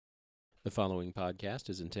The following podcast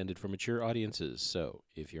is intended for mature audiences, so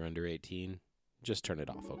if you're under 18, just turn it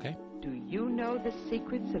off, okay? Do you know the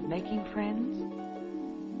secrets of making friends?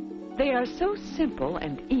 They are so simple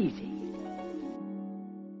and easy.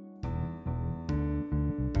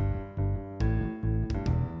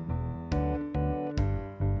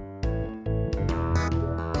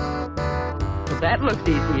 That looks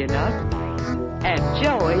easy enough. And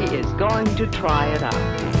Joey is going to try it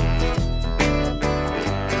out.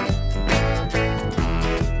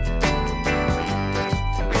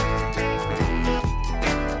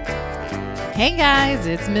 Hey guys,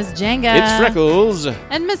 it's Miss Jenga. It's Freckles.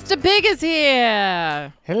 And Mr. Big is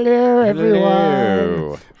here. Hello, everyone.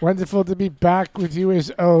 Hello. Wonderful to be back with you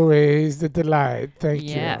as always. The delight. Thank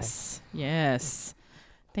Yes.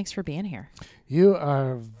 Thanks for being here. you. You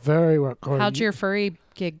are very welcome. How'd your furry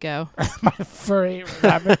gig go? my furry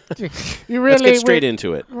rabbit? You really Let's get straight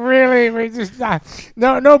into it. Really, we just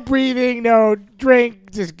no breathing, no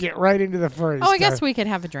drink. Just get right into the furry. Oh, I guess stuff. we could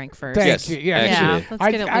have a drink first. Thank Yes, you. Yeah, actually.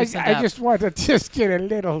 Let's get it loosened I up. just want to get a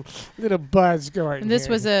little buzz going. And this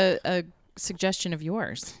here. was a suggestion of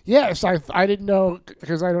yours. Yes, I didn't know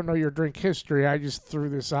because I don't know your drink history. I just threw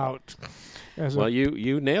this out. Well,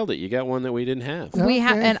 you nailed it. You got one that we didn't have. Yeah. We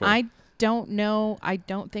have, Okay. and I don't know. I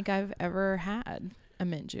don't think I've ever had a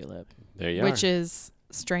mint julep, There you which are. is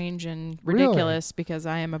strange and Really? ridiculous because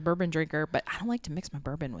I am a bourbon drinker, but I don't like to mix my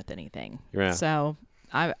bourbon with anything. Yeah. So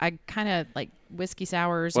I kind of like whiskey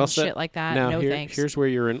sours Well, and so shit like that. Now, No thanks. here's where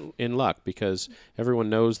you're in luck because everyone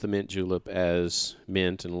knows the mint julep as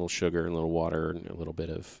mint and a little sugar and a little water and a little bit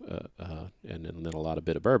of and then a lot of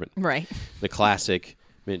bit of bourbon. Right. The classic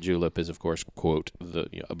mint julep is, of course, quote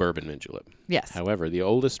a bourbon mint julep. Yes. However, the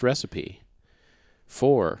oldest recipe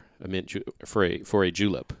for a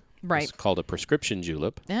julep Right. is called a prescription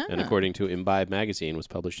julep, Ah. and according to Imbibe magazine, was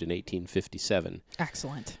published in 1857.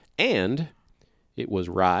 Excellent. And it was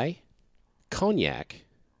rye, cognac,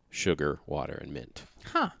 sugar, water, and mint.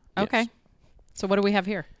 Huh. Yes. Okay. So what do we have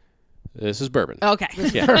here? This is bourbon. Okay.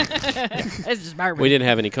 Yeah, It's just bourbon. we didn't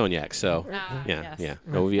have any cognac, so Ah, yeah, yes. yeah.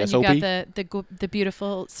 No And you VSOP. got the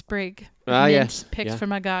beautiful sprig of Ah, mint yes. picked Yeah. from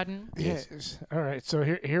my garden. Yes. All right. So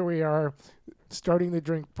here we are, starting the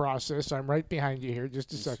drink process. I'm right behind you here.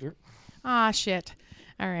 Just a second. Ah, shit.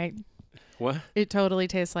 All right. What? It totally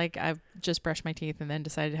tastes like I've just brushed my teeth and then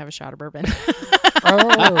decided to have a shot of bourbon.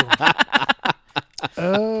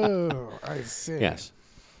 Oh, I see. Yes.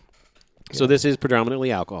 So this is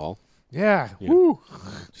predominantly alcohol. Yeah. Yeah. Woo.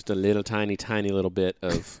 Just a little tiny little bit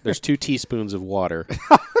of. There's 2 teaspoons of water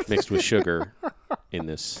mixed with sugar in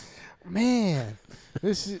this Man,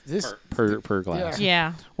 this. per glass.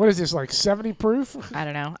 Yeah. What is this, like 70 proof? I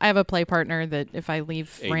don't know. I have a play partner that if I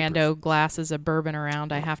leave 80 rando glasses of bourbon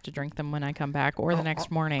around, I have to drink them when I come back or the next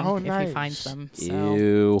morning oh, if nice. he finds them. So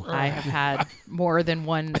Ew. I have had more than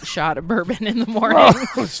one shot of bourbon in the morning.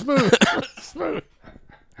 Oh, smooth, smooth.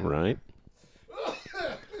 Right.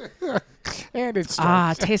 And it's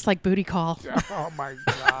Tastes like booty call. Oh my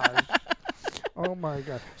god. Oh my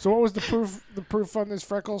god. So what was the proof on this,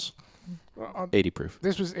 Freckles? 80 proof.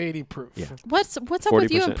 This was 80 proof. Yeah. What's up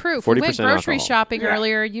with you and 40% proof? We went 40% grocery alcohol. shopping Yeah.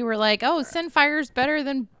 earlier. You were like, "Oh, Sunfire's better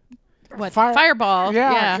than what? Fire- Fireball."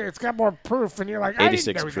 Yeah, it's got more proof, and you're like, I didn't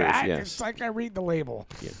 86 know proof, that. yes. It's like I read the label.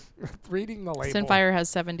 Yeah. Reading the label. Sunfire has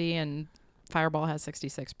 70 and Fireball has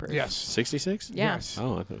 66 proof. Yes. 66? Yeah. Yes.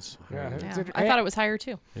 Oh, I thought it was Yeah. Yeah. I thought it was higher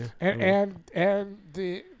too. And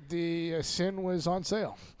the sin was on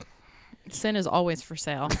sale. Sin is always for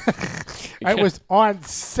sale. It was on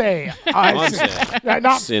sale. On sale.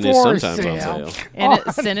 Not Sin for is sometimes sale. on sale.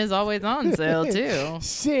 And sin is always on sale too.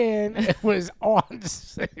 Sin was on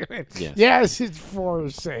sale. Yes. Yes, it's for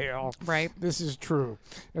sale. Right. This is true.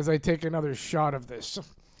 As I take another shot of this.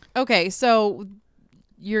 Okay, so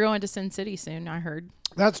you're going to Sin City soon, I heard.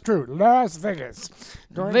 That's true. Las Vegas.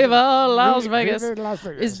 Going Viva to- Las Viva Vegas. Las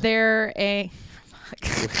Vegas. Is there a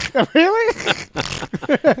Really?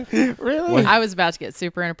 Really? I was about to get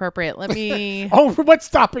super inappropriate. Let me Oh, what's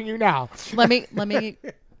stopping you now? let me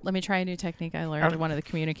try a new technique I learned in one of the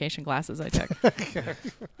communication classes I took.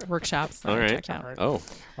 Workshops that All I right. checked out. Oh,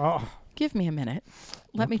 Oh, Give me a minute.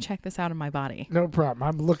 Let me check this out of my body. no problem.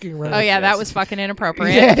 I'm looking right Oh at yeah, this. that was fucking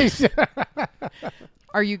inappropriate. Yes.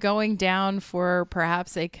 Are you going down for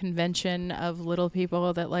perhaps a convention of little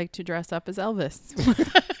people that like to dress up as Elvis?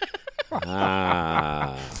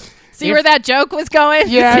 See where that joke was going?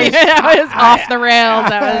 Yes. See, that was off the rails.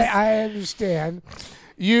 That was I understand.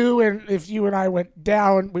 if you and I went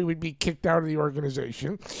down, we would be kicked out of the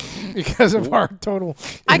organization because of our total.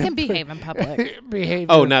 I can behave in public. behavior.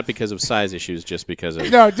 Oh, not because of size issues, just because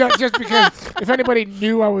of. No, just because if anybody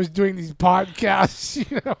knew I was doing these podcasts,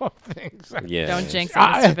 things. Yeah. Don't jinx it,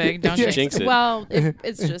 Mr. Big. Don't Jinx jinx it. it. Well,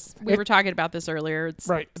 it's just we were talking about this earlier. It's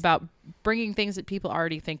Right. about bringing things that people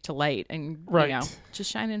already think to light, and Right.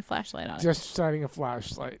 just shining a flashlight on it. Just shining a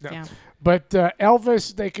flashlight. No. Yeah. But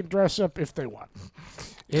Elvis, they can dress up if they want.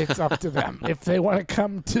 It's up to them. If they want to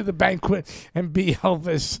come to the banquet and be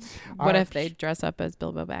Elvis. What if they dress up as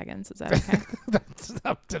Bilbo Baggins? Is that okay? That's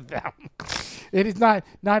up to them. It is not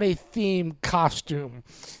a theme costume.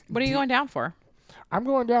 What are you going down for? I'm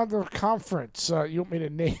going down to the conference. You want me to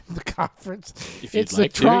name the conference? If you'd It's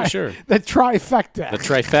like the to, sure. The trifecta. The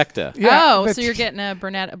trifecta. Oh, the so you're getting a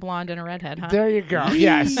brunette, a blonde, and a redhead, huh? There you go.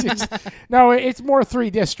 Yes. It's more 3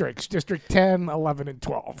 districts. District 10, 11, and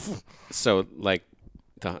 12. So, like,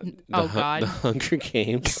 Oh, God. the Hunger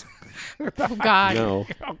Games. Oh, God. No.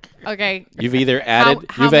 Okay. You've either added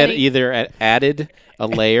added a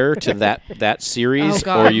layer to that series, Oh,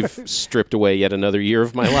 God. or you've stripped away yet another year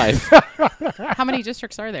of my life. How many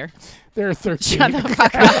districts are there? There are 13. Shut the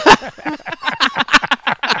fuck up.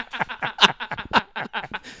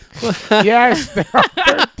 Yes, there are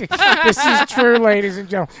 13. This is true, ladies and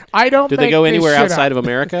gentlemen. I don't. Do they make go this anywhere shit outside up. of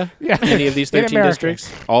America? Yeah. Any of these In 13 America.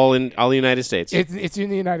 districts? All the United States. It's in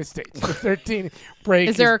the United States. The 13 break.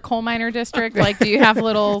 Is there a coal miner district? Like, do you have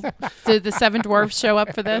did the Seven Dwarfs show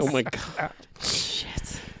up for this? Oh my God.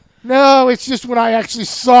 Shit. No, it's just when I actually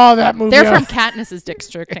saw that movie. They're from Katniss's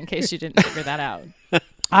district, in case you didn't figure that out.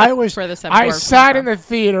 I was. where the Seven I Dwarfs sat come in the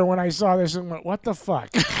theater when I saw this and went, "What the fuck?"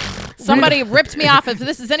 Somebody ripped me off. If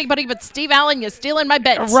this is anybody but Steve Allen, you're stealing my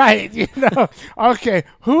bits. Right, Okay,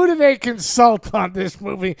 who do they consult on this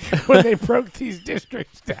movie when they broke these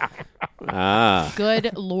districts down? Ah.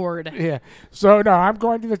 Good Lord. Yeah. So, no, I'm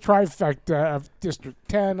going to the trifecta of District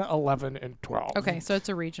 10, 11, and 12. Okay, so it's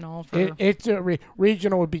a regional. For It's a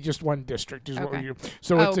regional would be just one district is what Okay. you.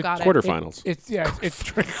 So Oh, it's a got it. Quarterfinals. It's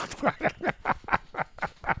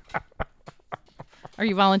Are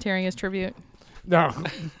you volunteering as tribute?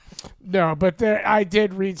 No, but I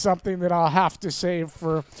did read something that I'll have to save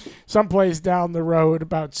for someplace down the road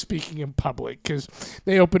about speaking in public, because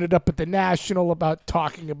they opened it up at the National about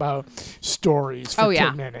talking about stories for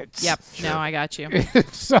 10 minutes. Yep. No, I got you.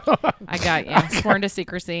 So, I got you. Sworn to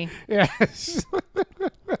secrecy. yes.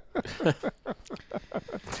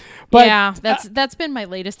 But, yeah, that's been my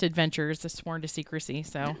latest adventures, is sworn to secrecy.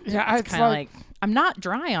 So yeah, it's kind of like I'm not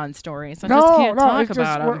dry on stories. I no, just can't talk it's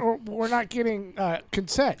about just them. we're not getting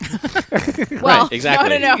consent. Well, Right,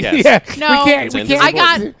 exactly. No. Yes. Yeah, No, we Consent is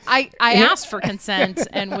can't. I asked for consent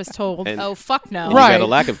and was told, And- oh, fuck no. You Right. got a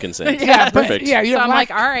lack of consent. Yeah, but Perfect. yeah, you So have I'm lack-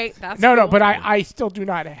 like, all right, that's No, cool. but I still do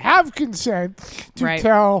not have consent to Right.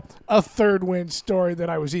 tell a third wind story that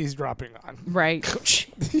I was eavesdropping on. Right.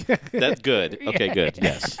 That's good. Okay, good.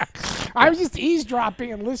 Yes. I was just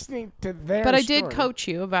eavesdropping and listening to their But I did story. coach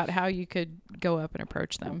you about how you could go up and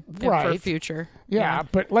approach them for Right. future. Yeah,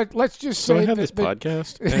 but let's just So say I have that this the-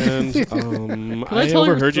 podcast, and I I tell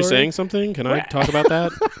your overheard you story? saying something. Can I talk about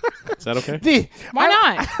that? Is that okay? Why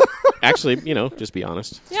not? Actually, just be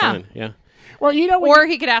honest. It's Yeah. fine. Yeah. Well, when Or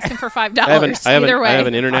he could ask him for $5. I Either way. have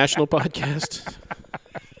an international podcast.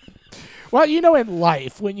 Well, in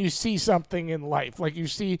life, when you see something in life, like you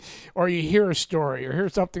see or you hear a story or hear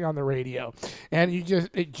something on the radio, and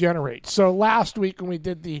it generates. So last week when we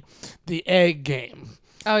did the egg game,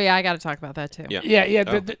 Oh, yeah, I got to talk about that, too. Yeah.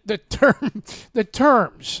 Oh. the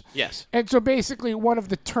terms. Yes. And so basically one of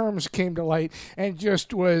the terms came to light and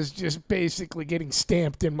was basically getting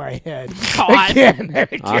stamped in my head God. again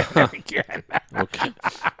and again and again. Okay.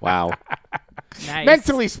 Wow. Nice.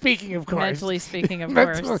 Mentally speaking, of course. Mentally speaking, of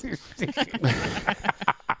course. Mentally speaking.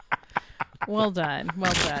 Well done.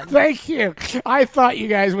 Well done. Thank you. I thought you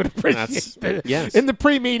guys would appreciate That's- that. yes. In the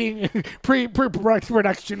pre-meeting,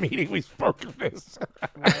 pre-production meeting, we spoke of this.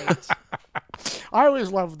 Right. I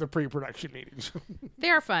always love the pre-production meetings. They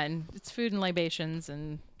are fun. It's food and libations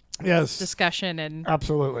and Yes. discussion, and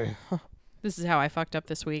Absolutely. this is how I fucked up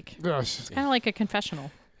this week. Yes. Kind of like a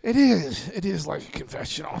confessional. It is. It is like a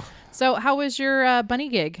confessional. So, how was your bunny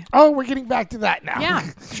gig? Oh, we're getting back to that now. Yeah.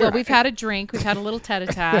 Sure. Well, we've had a drink. We've had a little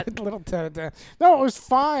tete-a-tete. Little tat. No, it was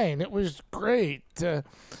fine. It was great.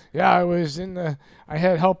 I was I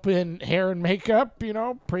had help in hair and makeup,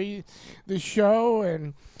 pre the show,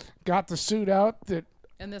 and got the suit out that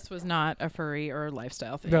And this was not a furry or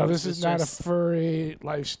lifestyle thing. No, this was is not a just- furry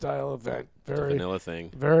lifestyle event. Very Vanilla thing.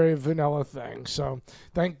 very vanilla thing. So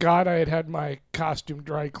thank God I had my costume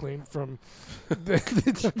dry cleaned from.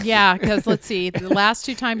 Yeah, because let's see. The last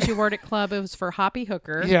 2 times you wore it at club, it was for Hoppy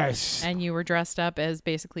Hooker. Yes. And you were dressed up as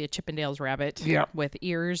basically a Chippendales rabbit. Yeah. With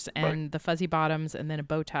ears and the fuzzy bottoms and then a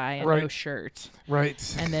bow tie and no Right. shirt.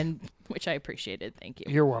 Right. And then, which I appreciated. Thank you.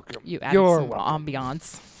 You're welcome. You added You're some welcome.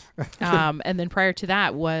 ambiance. And then prior to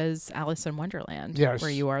that was Alice in Wonderland. Yes.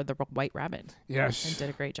 Where you are the white rabbit. And Yes. did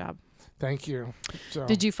a great job. Thank you. So.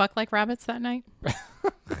 Did you fuck like rabbits that night?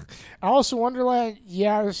 Alice in Wonderland?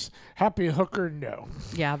 Yes. Happy Hooker? No.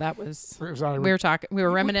 Yeah, that was. It was on- We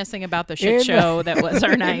were reminiscing about the In shit the- show that was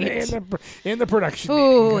our in night. in the production.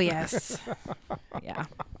 Oh, yes. Yeah.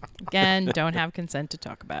 Again, don't have consent to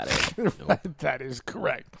talk about it. meeting. That is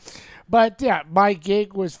correct. But yeah, my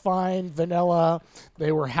gig was fine. Vanilla.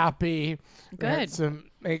 They were happy. I had Good. some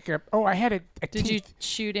makeup. Oh, I had a Did you teeth.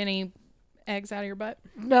 shoot any eggs out of your butt?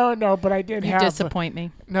 No, but I did You have. disappoint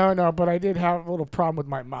me. No, but I did have a little problem with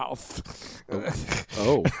my mouth.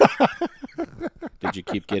 Oh. Did you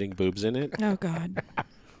keep getting boobs in it? Oh, God.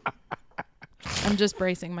 I'm just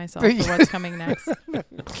bracing myself for what's coming next.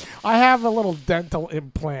 I have a little dental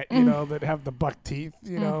implant, that have the buck teeth,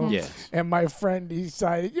 Yes. And my friend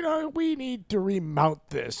decided, we need to remount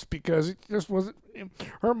this because it just wasn't in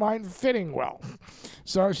her mind fitting well.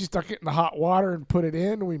 So she stuck it in the hot water and put it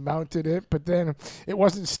in. We mounted it, but then it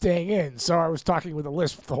wasn't staying in. So I was talking with a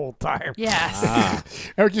lisp the whole time.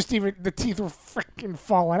 Yes. Or just even the teeth were freaking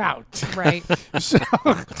falling out. Right. So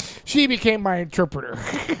she became my interpreter.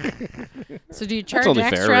 So do you charge only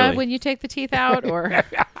fair, extra really. when you take the teeth out, or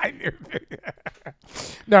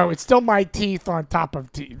No, it's still my teeth on top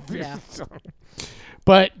of teeth. Yeah. So-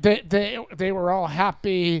 but they were all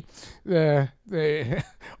happy.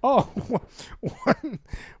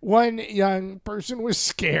 One young person was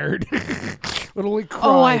scared. Literally cried.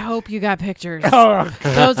 oh, I hope you got pictures. Oh,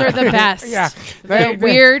 Those are the best. Yeah.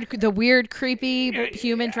 The weird, creepy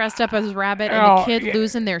human dressed up as a rabbit and Oh, a kid yeah.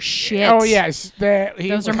 losing their shit. Oh yes,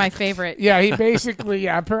 Those are my favorite. Yeah, he basically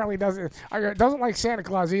apparently doesn't like Santa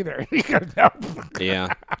Claus either. He goes, "Nope." Yeah.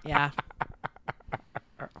 Yeah.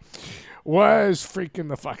 Was freaking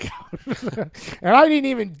the fuck out, and I didn't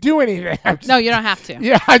even do anything. No, you don't have to.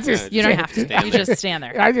 Yeah, I just You don't have to. Stand You there. just stand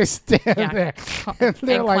there. I just stand Yeah. there. And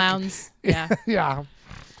they're And like, clowns. Yeah. yeah.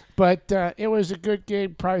 But it was a good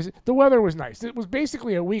gig. Price. The weather was nice. It was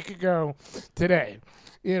basically a week ago today.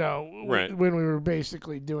 Right. When we were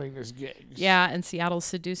basically doing this gig. Yeah, and Seattle's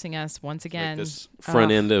seducing us once again. This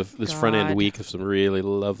front Oh, end of this front end God. week of some really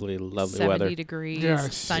lovely 70 weather. degrees,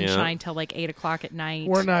 Yes. sunshine till like 8 o'clock at night.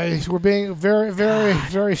 We're nice. We're being very, very,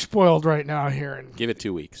 very spoiled right now here. And Give it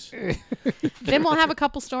 2 weeks. Then we'll have a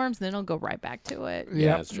couple storms, and then it'll go right back to it.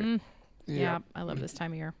 Yeah, that's true. Yeah, I love this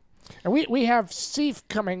time of year. And we have CEF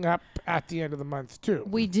coming up at the end of the month too.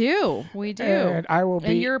 We do. And I will be.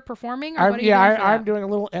 And you're performing? Or what are you yeah, doing for I'm that? doing a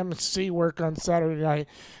little MC work on Saturday night.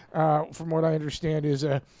 From what I understand, is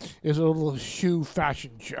a little shoe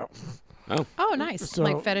fashion show. Oh, nice. So-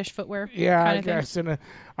 like fetish footwear Yeah, kind I of thing? guess. And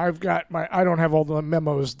I've got I don't have all the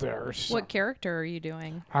memos there. So What character are you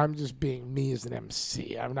doing? I'm just being me as an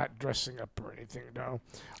MC. I'm not dressing up or anything. No.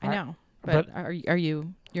 I know. But are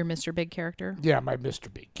you your Mr. Big character? Yeah, my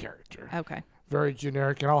Mr. Big character. Okay. Very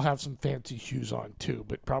generic, and I'll have some fancy shoes on too,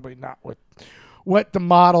 but probably not what the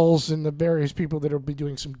models and the various people that will be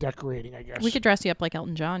doing some decorating, I guess. We could dress you up like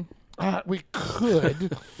Elton John. We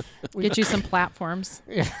could. Get you some platforms.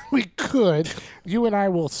 Yeah, we could. You and I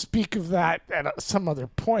will speak of that at some other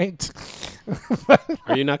point.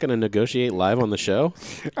 Are you not going to negotiate live on the show?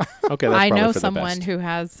 Okay, that's I probably know for the someone best. who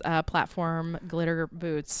has platform glitter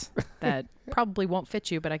boots that probably won't fit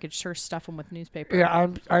you, but I could sure stuff them with newspaper. Yeah,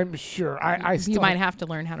 I'm sure. I still You might have to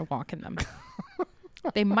learn how to walk in them.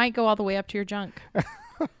 They might go all the way up to your junk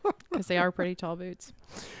because they are pretty tall boots.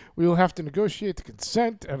 We will have to negotiate the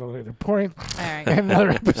consent at a later point. All right. in another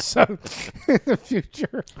episode in the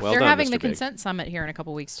future. Well They're done, having Mr. the Big. consent summit here in a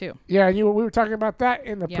couple weeks too. Yeah, and we were talking about that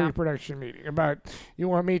in the Yeah. pre-production meeting about you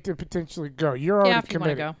want me to potentially go. You're already Yeah, if you want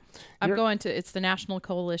to committed. go. I'm You're- going to. It's the National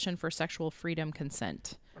Coalition for Sexual Freedom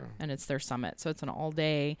Consent, and it's their summit. So it's an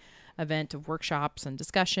all-day event of workshops and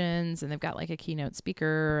discussions, and they've got like a keynote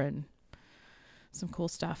speaker and some cool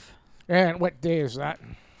stuff. And what day is that?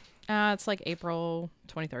 It's like April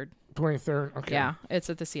 23rd. 23rd. Okay. Yeah, it's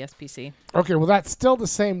at the CSPC. Okay. Well, that's still the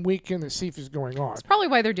same weekend that CEF is going on. Probably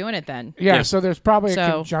why they're doing it then. Yeah. Yeah. So there's probably a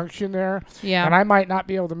So- conjunction there. Yeah. And I might not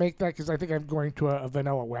be able to make that because I think I'm going to a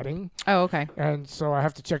vanilla wedding. Oh, okay. And so I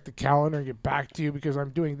have to check the calendar and get back to you because I'm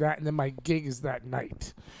doing that. And then my gig is that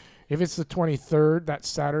night. If it's the 23rd, that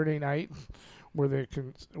Saturday night, where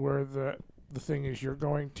the thing is you're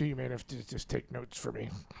going to, you may have to just take notes for me.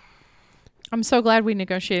 I'm so glad we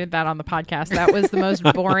negotiated that on the podcast. That was the most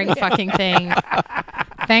boring fucking thing.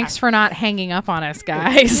 Thanks for not hanging up on us,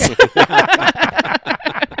 guys.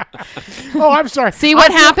 Oh, I'm sorry. See what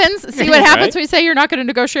happens? See what happens when you say you're not going to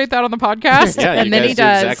negotiate that on the podcast? Yeah, and you then guys he do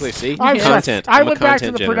does. exactly. See, I'm sorry. content. I I'm a went back to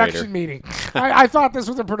the content production generator. meeting. I thought this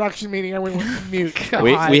was a production meeting. I went mute.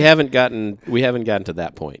 We haven't gotten to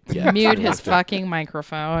that point yet. Mute his fucking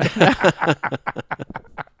microphone.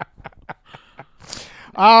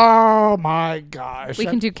 Oh my gosh. We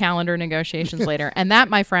can do calendar negotiations later. And that,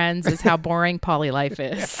 my friends, is how boring poly life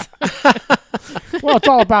is. Well, it's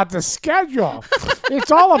all about the schedule.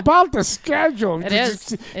 It's all about the schedule. It is.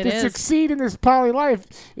 To succeed in this poly life,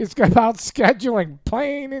 it's about scheduling,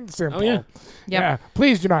 plain and simple. Oh, yeah. Yep. Yeah.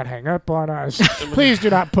 Please do not hang up on us. Please do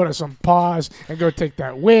not put us on pause and go take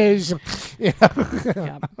that whiz. You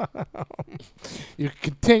know? You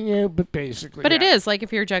continue, but basically. But it yeah. is like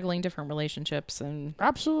if you're juggling different relationships and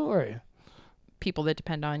Absolutely. people that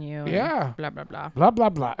depend on you. and Yeah. Blah, blah, blah. Blah, blah,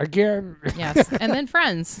 blah. Again. Yes. And then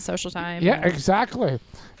friends, social time. Yeah, and- exactly.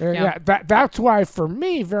 Yeah. That's why for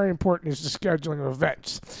me very important is the scheduling of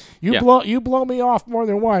events. You Yeah. blow me off more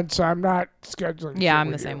than once, I'm not scheduling. Yeah, shit I'm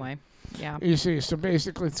the with same you. way. Yeah. You see, so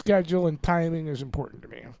basically schedule and timing is important to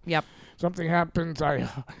me. Yep. Something happens,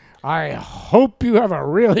 I hope you have a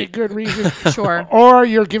really good reason. Sure. Or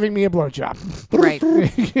you're giving me a blowjob. Right.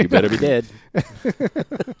 You better be dead.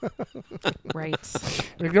 Right.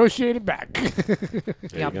 Negotiate it back. There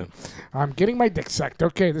Yep. you go. I'm getting my dick sucked.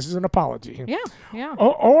 Okay, this is an apology. Yeah. Yeah.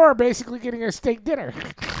 Or basically getting a steak dinner.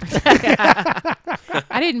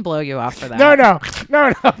 I didn't blow you off for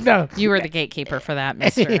that. No. You were the gatekeeper for that,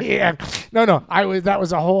 mister. Yeah. No. That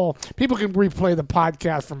was a whole. People can replay the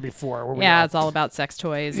podcast from before. Where we Yeah, all- it's all about sex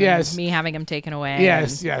toys. Yes. And me having them taken away.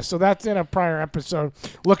 Yes. So that's in a prior episode.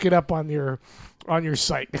 Look it up on your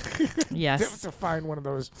site Yes. to find one of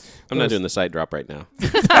those. I'm not doing the side drop right now.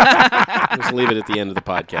 Just leave it at the end of the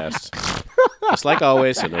podcast. Just like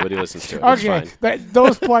always, so nobody listens to it. It's Okay, fine.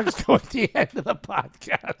 those plugs go at the end of the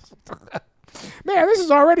podcast. Man, this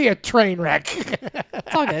is already a train wreck.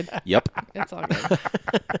 It's all good. Yep. It's all good.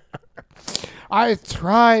 I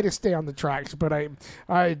try to stay on the tracks, but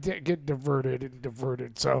I did get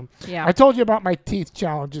diverted. So Yeah. I told you about my teeth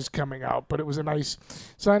challenges coming out, but it was a nice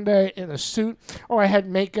Sunday in a suit. Oh, I had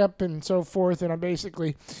makeup and so forth, and I'm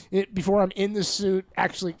basically before I'm in the suit,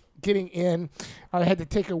 actually getting in, I had to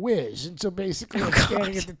take a whiz, and so basically I'm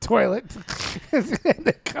standing at the toilet, and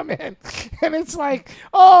they come in, and it's like,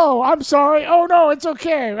 oh, I'm sorry, oh no, it's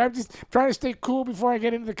okay, I'm just trying to stay cool before I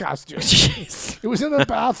get into the costume. Jeez. It was in the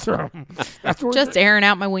bathroom. That's where Just airing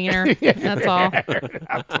out my wiener. That's all.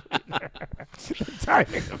 the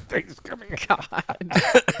timing of things coming out.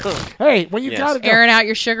 God. Hey, when you Yes. gotta go. Airing out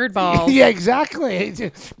your sugared balls. Yeah,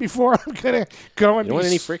 exactly. Before I'm gonna go and You don't want be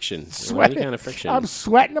any friction. You don't want sweating. any kind of friction. I'm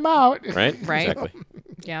sweating them out. Right? Right. Exactly.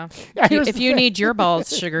 Yeah. Yeah, here's If the you thing. need your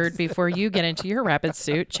balls sugared before you get into your rapid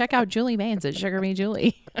suit, check out Julie Maines at Sugar Me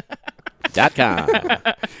Julie. .com.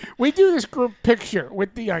 We do this group picture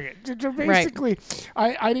with the youngin. So basically,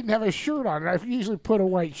 I didn't have a shirt on, and I usually put a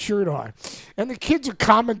white shirt on. And the kids are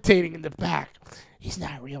commentating in the back. He's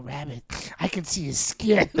not a real rabbit. I can see his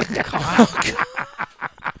skin.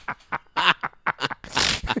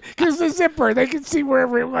 Because the zipper, they can see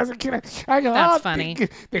wherever it was. I go, That's oh, funny.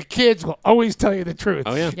 The kids will always tell you the truth.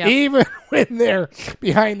 Oh, yeah. Yep. Even when they're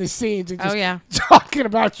behind the scenes and just Oh, yeah. talking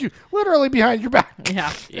about you literally behind your back.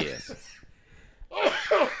 Yeah. Yes.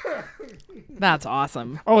 That's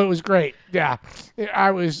awesome. Oh, it was great. Yeah.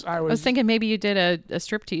 I was I was thinking maybe you did a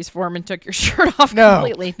striptease for him and took your shirt off No.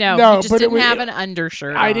 completely. No, No, you just but it didn't was- have an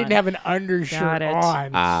undershirt I on. didn't have an undershirt Got it.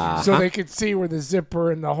 on, so they could see where the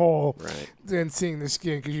zipper and the hole, Right. then seeing the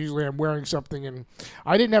skin. Because usually I'm wearing something, and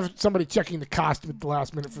I didn't have somebody checking the costume at the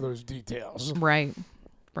last minute for those details. Right.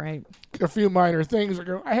 Right. A few minor things. I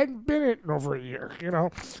go, I hadn't been in over a year. Yeah.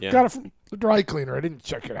 Got it from the dry cleaner. I didn't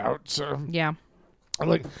check it out, so Yeah. I'm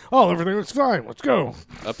like, oh, everything looks fine. Let's go.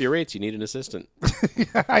 Up your rates. You need an assistant.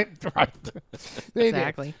 Right. They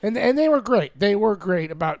Exactly. did. And they were great. They were great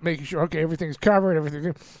about making sure, okay, everything's covered,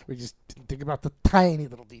 everything. We just didn't think about the tiny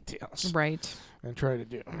little details Right. and try to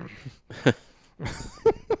do.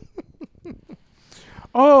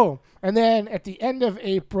 Oh, and then at the end of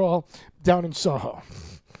April, down in Soho,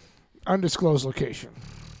 undisclosed location.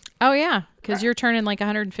 Oh yeah, because you're turning like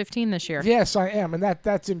 115 this year. Yes, I am, and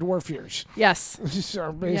that's in dwarf years. Yes.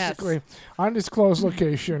 So basically, undisclosed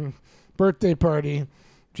location, birthday party.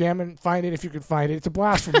 Jammin', find it if you can find it. It's a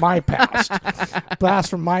blast from my past. Blast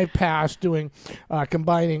from my past doing,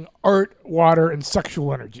 combining art, water, and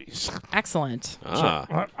sexual energies. Excellent.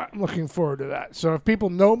 I'm looking forward to that. So if people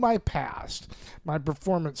know my past, my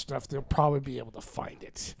performance stuff, they'll probably be able to find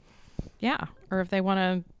it. Yeah. Or if they want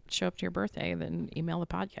to show up to your birthday, then email the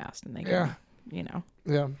podcast and they can,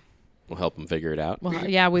 Yeah. We'll help them figure it out. Well,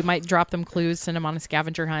 yeah, we might drop them clues, send them on a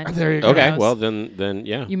scavenger hunt. There you go. Okay, well then,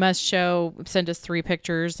 yeah. You must send us 3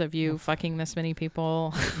 pictures of you fucking this many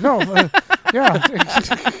people. No, yeah.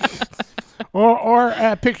 or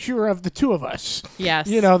a picture of the two of us. Yes.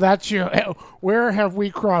 That's where have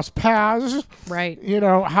we crossed paths? Right.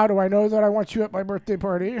 How do I know that I want you at my birthday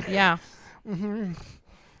party? Yeah. Mm-hmm.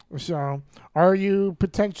 So, are you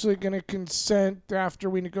potentially going to consent after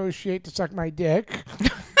we negotiate to suck my dick?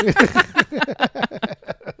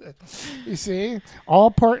 You see,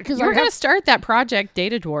 all part because You're going to start that project,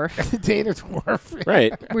 Data Dwarf, Data Dwarf,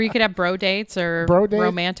 Right? where you could have bro dates or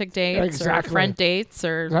romantic dates or friend dates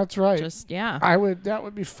or that's right. Just That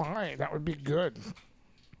would be fine. That would be good.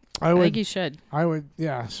 I think you should. I would.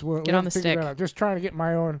 Yes. We'll get on the stick. Just trying to get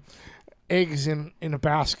my own eggs in a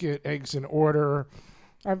basket, eggs in order.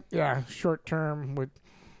 Short term with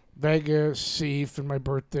Vegas, Seif, and my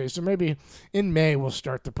birthday. So maybe in May we'll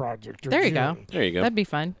start the project. There you go. There you go. That'd be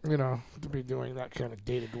fun. To be doing that kind of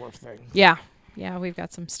Data Dwarf thing. Yeah. Yeah, we've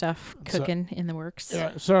got some stuff cooking in the works.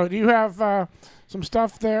 Yeah. So do you have some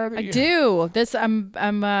stuff there? I do.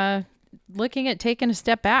 I'm looking at taking a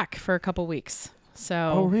step back for a couple weeks. So.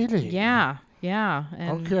 Oh, really? Yeah. Yeah.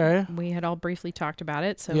 And okay. we had all briefly talked about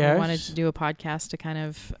it. So yes. we wanted to do a podcast to kind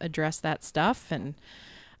of address that stuff. And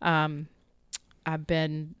I've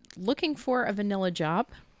been looking for a vanilla job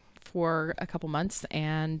for a couple months,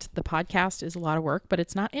 and the podcast is a lot of work, but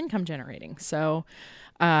it's not income generating. So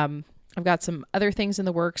I've got some other things in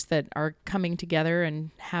the works that are coming together and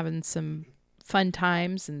having some fun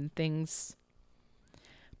times and things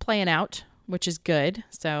playing out, which is good.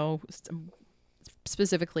 So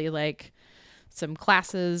specifically like some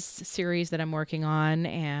classes series that I'm working on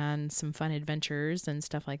and some fun adventures and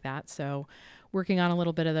stuff like that. So working on a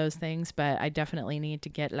little bit of those things, but I definitely need to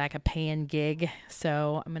get like a paying gig.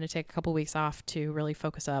 So I'm going to take a couple weeks off to really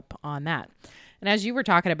focus up on that. And as you were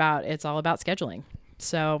talking about, it's all about scheduling.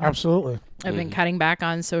 So absolutely, I've been cutting back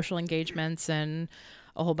on social engagements and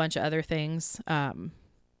a whole bunch of other things, and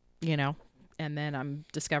then I'm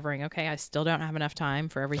discovering, okay, I still don't have enough time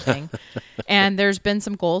for everything. And there's been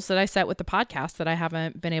some goals that I set with the podcast that I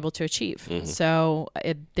haven't been able to achieve. Mm-hmm. So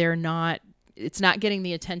it's not getting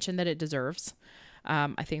the attention that it deserves.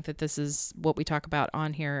 I think that this is what we talk about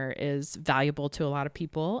on here is valuable to a lot of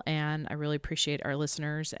people. And I really appreciate our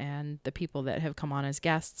listeners and the people that have come on as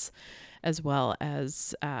guests, as well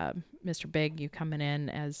as Mr. Big, you coming in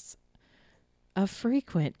as a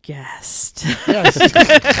frequent guest. Yes.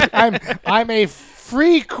 I'm a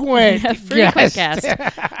frequent guest.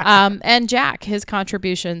 And Jack, his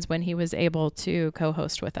contributions when he was able to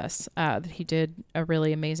co-host with us, he did a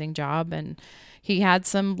really amazing job, and he had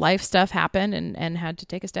some life stuff happen and had to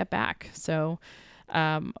take a step back. So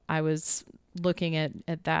I was looking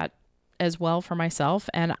at that as well for myself,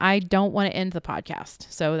 and I don't want to end the podcast.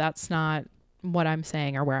 So that's not what I'm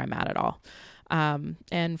saying or where I'm at all.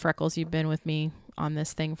 And Freckles, you've been with me on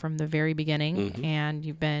this thing from the very beginning, and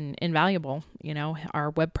you've been invaluable. Our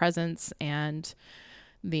web presence and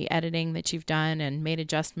the editing that you've done and made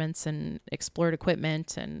adjustments and explored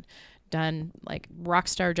equipment and done like rock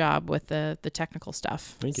star job with the technical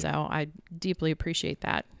stuff. Thank you. So I deeply appreciate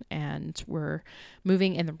that. And we're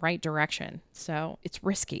moving in the right direction. So it's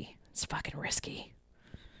risky. It's fucking risky.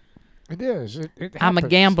 It is. It I'm a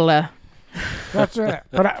gambler. That's it.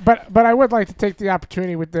 But I would like to take the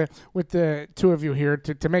opportunity with the two of you here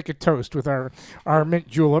to make a toast with our mint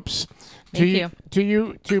juleps. Thank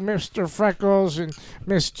you. To Mr. Freckles and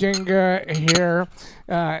Miss Jenga here,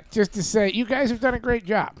 just to say you guys have done a great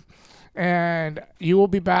job. And you will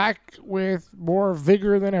be back with more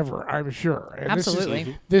vigor than ever, I'm sure. And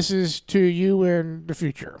absolutely. This is to you in the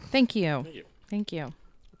future. Thank you. Thank you.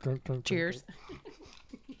 Cheers.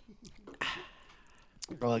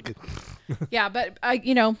 I like it. Yeah, but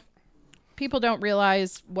people don't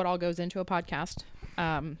realize what all goes into a podcast,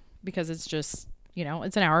 because it's just,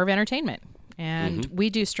 it's an hour of entertainment. And we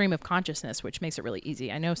do stream of consciousness, which makes it really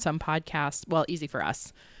easy. I know some podcasts, well, easy for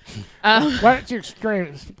us. Why don't you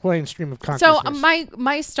explain stream of consciousness? So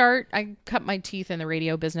my start, I cut my teeth in the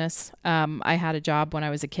radio business. I had a job when I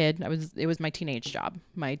was a kid. It was my teenage job,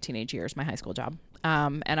 my teenage years, my high school job.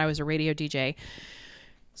 And I was a radio DJ.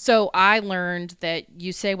 So I learned that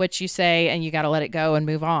you say what you say and you got to let it go and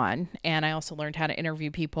move on. And I also learned how to interview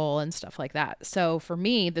people and stuff like that. So for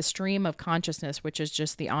me, the stream of consciousness, which is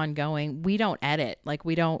just the ongoing, we don't edit. Like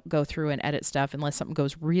we don't go through and edit stuff unless something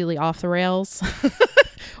goes really off the rails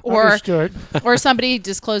Understood. or somebody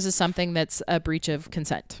discloses something that's a breach of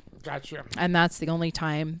consent. Gotcha. And that's the only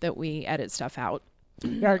time that we edit stuff out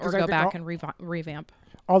Yeah, or because go back and revamp.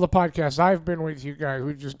 all the podcasts I've been with you guys,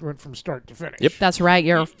 we just went from start to finish. Yep. That's right.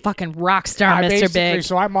 You're a fucking rock star, I Mr. basically- Big.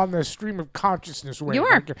 So I'm on the stream of consciousness wave. You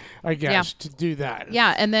are. I guess, to do that.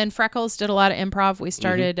 Yeah, and then Freckles did a lot of improv. We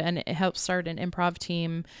started and it helped start an improv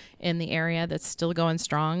team in the area that's still going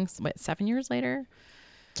strong. What, 7 years later?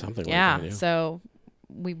 Something Yeah. like that. Yeah. So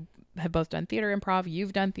we have both done theater improv.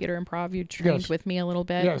 You've done theater improv. You trained Yes. with me a little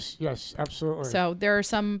bit. Yes, absolutely. So there are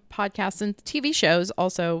some podcasts and TV shows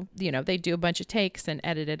also, they do a bunch of takes and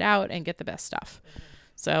edit it out and get the best stuff.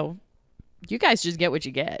 So you guys just get what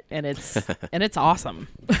you get, and it's awesome.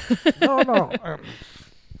 No.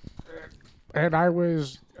 And I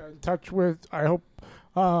was in touch with, I hope,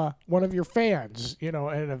 one of your fans, at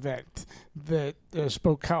an event that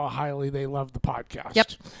spoke how highly they love the podcast.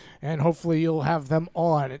 Yep. And hopefully you'll have them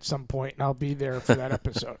on at some point, and I'll be there for that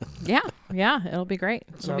episode. Yeah, it'll be great.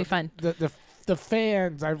 It'll be fun. The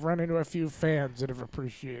fans, I've run into a few fans that have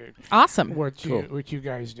appreciated Awesome. what you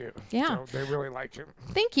guys do. Yeah. So they really like it.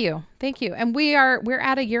 Thank you. And we're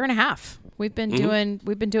at a year and a half. We've been doing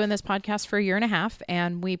this podcast for a year and a half,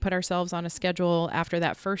 and we put ourselves on a schedule after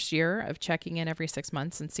that first year of checking in every 6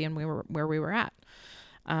 months and seeing where we were at.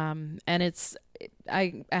 And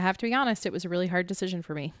I have to be honest, it was a really hard decision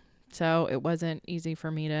for me. So it wasn't easy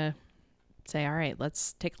for me to say, all right,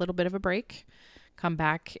 let's take a little bit of a break, come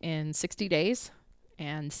back in 60 days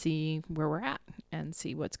and see where we're at and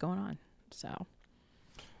see what's going on. So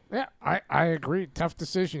Yeah, I agree. Tough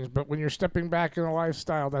decisions, but when you're stepping back in a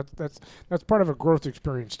lifestyle, that's part of a growth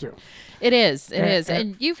experience too. it is.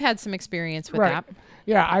 And you've had some experience with that.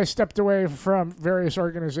 Yeah, I stepped away from various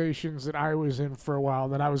organizations that I was in for a while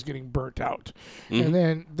that I was getting burnt out. And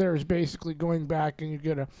then there's basically going back and you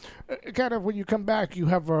get when you come back, you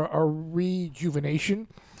have a rejuvenation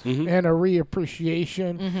and a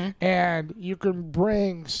reappreciation, and you can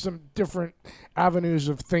bring some different avenues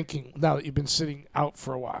of thinking now that you've been sitting out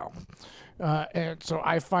for a while. And so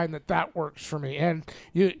I find that works for me. And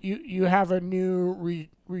you have a new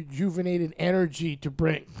rejuvenated energy to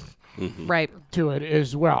bring Right. to it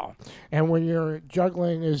as well. And when you're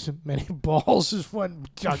juggling as many balls as one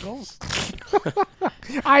juggles,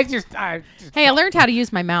 I just Hey, I learned how to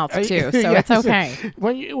use my mouth too, so Yes. it's okay.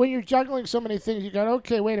 When you're juggling so many things, you go,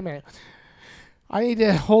 okay, wait a minute. I need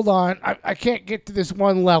to hold on. I can't get to this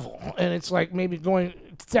one level, and it's like maybe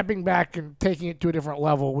stepping back and taking it to a different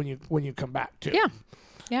level when you come back to.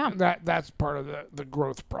 Yeah, That's part of the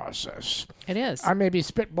growth process. it is. I may be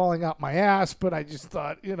spitballing out my ass, but I just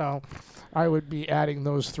thought, I would be adding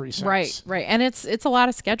those 3 cents. Right. And it's a lot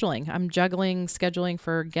of scheduling. I'm juggling scheduling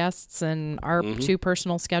for guests and our 2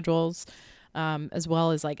 personal schedules, as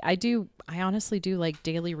well as I honestly do like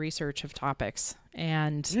daily research of topics.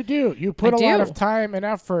 And You do. You put I a lot do. of time and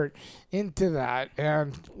effort into that.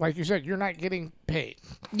 And like you said, you're not getting paid.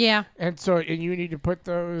 yeah, And you need to put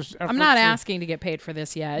those efforts I'm not in. asking to get paid for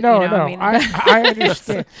this yet. No, I mean, I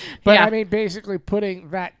understand. But Yeah. I mean, basically putting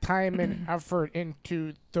that time and effort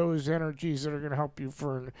into those energies that are going to help you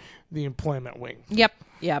for the employment wing. Yep.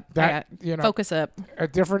 That, Focus up. a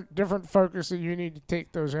different focus, that you need to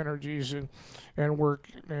take those energies and work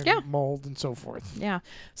and mold and so forth. Yeah.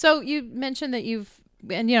 So you mentioned that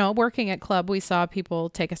working at Club, we saw people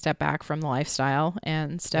take a step back from the lifestyle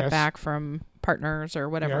and step Yes. back from partners or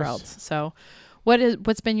whatever Yes. else. So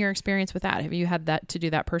what's been your experience with that? Have you had that to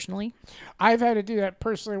do that personally? I've had to do that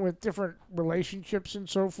personally with different relationships and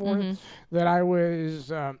so forth that I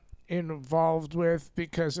was involved with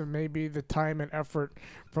because of maybe the time and effort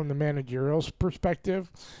from the managerial perspective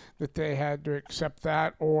that they had to accept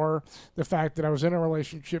that, or the fact that I was in a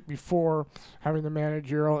relationship before having the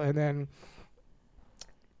managerial and then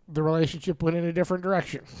the relationship went in a different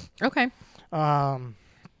direction Okay. and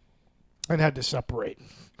had to separate.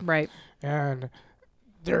 Right. And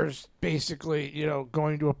there's basically,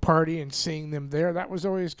 going to a party and seeing them there. That was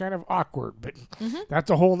always kind of awkward, but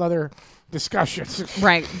that's a whole nother discussion.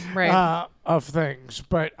 Right. Of things.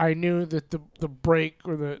 But I knew that the break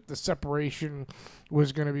or the separation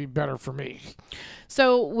was going to be better for me.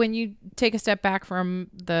 So when you take a step back from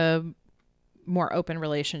the more open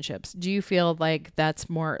relationships. Do you feel like that's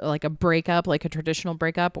more like a breakup, like a traditional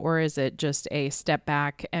breakup, or is it just a step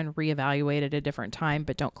back and reevaluate at a different time,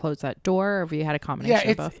 but don't close that door? Or have you had a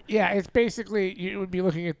combination of both? It's basically, you would be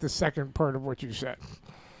looking at the second part of what you said.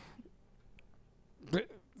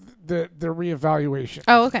 The reevaluation.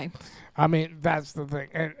 Oh, okay. I mean, that's the thing.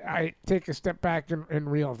 And I take a step back and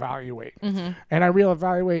reevaluate. Mm-hmm. And I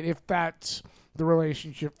reevaluate if that's the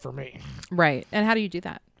relationship for me. Right. And how do you do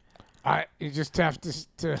that? You just have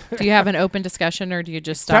to Do you have an open discussion, or do you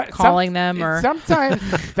just stop calling them? Or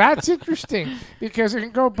sometimes that's interesting because it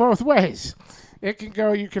can go both ways. It can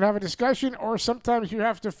go, you can have a discussion, or sometimes you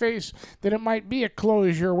have to face that it might be a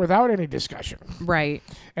closure without any discussion. right.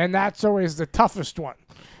 And that's always the toughest one,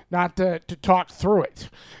 not to talk through it.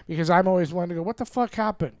 Because I'm always one to go, what the fuck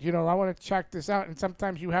happened? You know, I want to check this out. And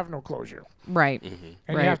sometimes you have no closure. Right.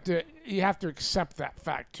 And Right. you have to accept that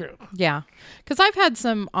fact too. Yeah. Because I've had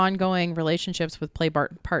some ongoing relationships with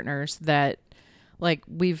partners that, like,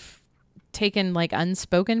 we've taken like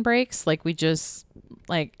unspoken breaks. Like, we just,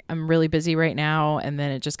 like, I'm really busy right now, and then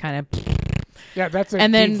it just kind of, Yeah, that's a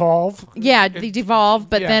And then- devolve. yeah, they devolve.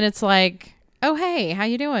 But yeah. then it's like, oh, hey, how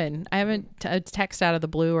you doing? I haven't a text out of the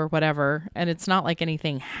blue or whatever, and it's not like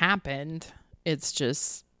anything happened. It's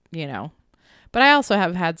just, you know. But I also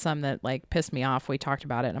have had some that like pissed me off. We talked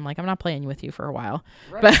about it, and I'm like, I'm not playing with you for a while.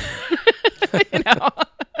 Right. But you know,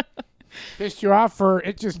 Pissed you off, or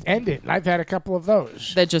it just ended. And I've had a couple of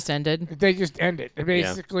those. that just ended. They just ended.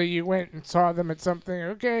 Basically, you went and saw them at something.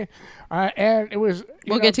 Okay, and it was.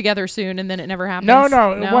 We'll get together soon, and then it never happens. No,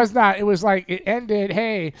 it was not. It was like it ended.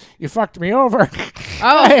 Hey, you fucked me over.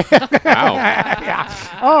 Oh, Wow.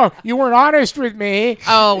 Yeah. Oh, you weren't honest with me.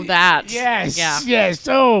 oh, that. Yes. Yeah. Yes.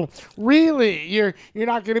 Oh, really? You're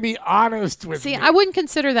not going to be honest with See, me. I wouldn't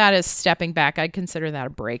consider that as stepping back. I'd consider that a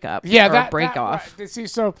breakup. Yeah, or that a break off. Right. See,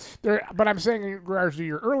 so there. But I'm saying in regards to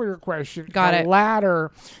your earlier question, Got the it. latter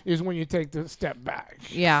is when you take the step back.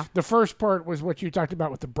 Yeah. The first part was what you talked about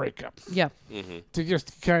with the breakup, Yep. to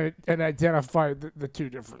just kind of and identify the two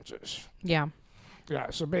differences. Yeah. Yeah.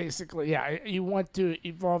 So basically, yeah, you want to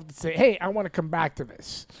evolve to say, hey, I want to come back to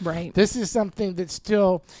this. Right. This is something that's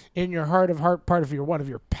still in your heart of heart, part of your one of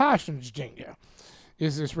your passions, Jenga,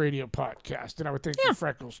 is this radio podcast, and I would think for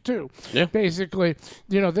Freckles too. Yeah. Basically,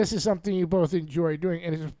 you know, this is something you both enjoy doing,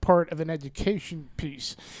 and it's part of an education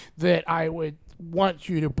piece that I would want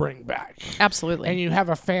you to bring back. Absolutely. And you have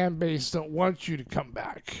a fan base that wants you to come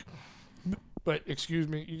back. But excuse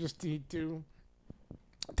me, you just need to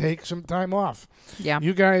take some time off. yeah.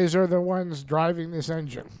 You guys are the ones driving this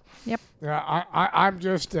engine. Yep. I'm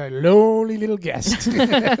just a lonely little guest.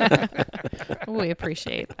 We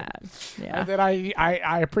appreciate that. Yeah. And that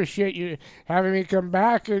I appreciate you having me come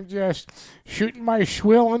back and just shooting my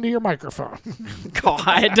swill into your microphone.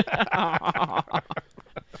 God.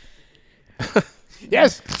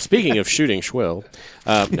 Yes. Speaking of shooting Schwill,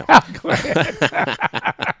 no.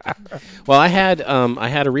 Well, I had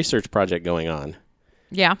a research project going on,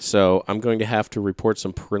 Yeah. so I'm going to have to report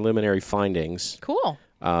some preliminary findings Cool.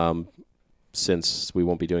 since we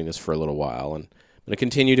won't be doing this for a little while, and I'm going to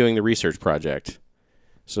continue doing the research project.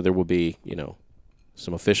 So there will be,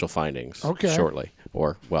 some official findings shortly,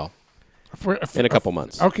 or in a couple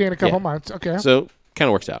months. Okay, in a couple Yeah. months. Okay. So kind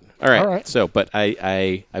of works out. All right. All right. So, but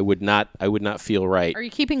I would not feel right. Are you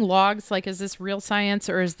keeping logs? Like, is this real science,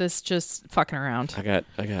 or is this just fucking around? I got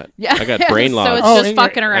Yeah. brain So logs. it's Oh, just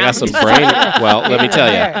fucking I around. got some brain. Well, let me tell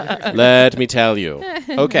you. Let me tell you.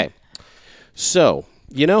 Okay. So,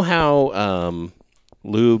 you know how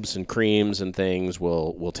lubes and creams and things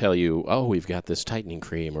will tell you, oh, we've got this tightening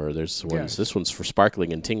cream, or there's ones. Yes. This one's for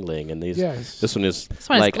sparkling and tingling, and Yes. this one is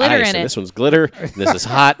one has like glitter ice, in and it. this one's glitter, and this is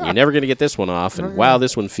hot. And you're never gonna get this one off, and wow,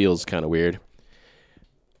 this one feels kind of weird.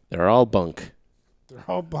 They're all bunk. They're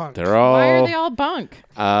all bunk. They're all Why are they all bunk?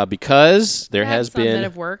 because there Had has some that been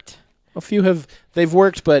have worked. a few they've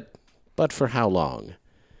worked, but for how long?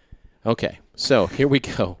 Okay, so here we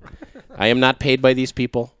go. I am not paid by these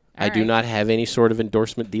people. I do right. not have any sort of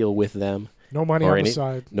endorsement deal with them. No money or on any, the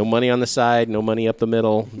side. No money on the side. No money up the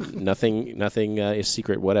middle. Nothing is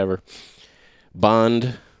secret. Whatever.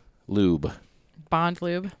 Bond lube. Bond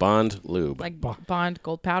lube. Bond lube. Like Bond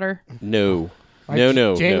gold powder. No. Like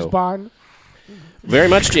No. James Bond. Very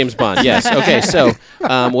much James Bond. Yes. Okay. So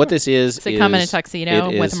what this is Does it come in a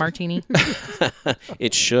tuxedo with a martini?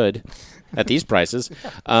 It should, at these prices.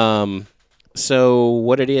 So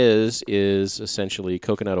what it is essentially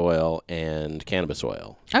coconut oil and cannabis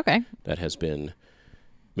oil Okay. that has been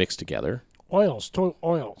mixed together. Oils.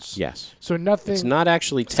 Oils. Yes. So nothing. It's not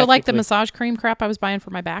actually So like the technically- massage cream crap I was buying for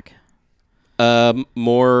my back?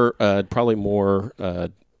 probably more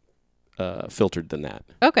filtered than that.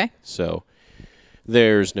 Okay. So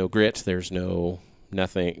there's no grit. There's no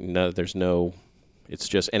nothing. No, there's no. It's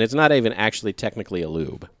just, and it's not even actually technically a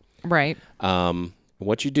lube. Right.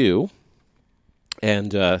 What you do,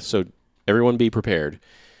 and so everyone be prepared.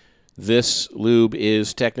 This lube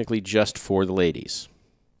is technically just for the ladies.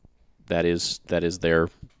 That is their.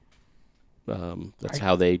 That's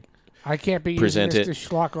how they. I can't be present using it. this to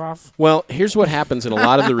schlock off. Well, here's what happens in a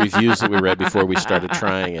lot of the reviews that we read before we started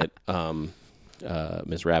trying it.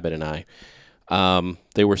 Ms. Rabbit and I.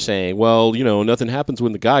 They were saying, well, nothing happens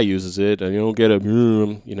when the guy uses it, and you don't get a,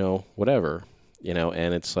 whatever,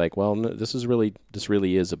 and it's like, well, this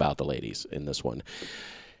really is about the ladies in this one.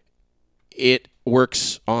 It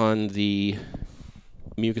works on the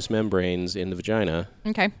mucous membranes in the vagina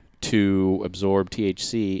Okay. to absorb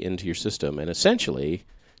THC into your system, and essentially,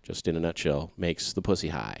 just in a nutshell, makes the pussy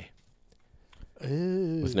high.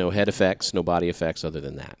 With no head effects, no body effects other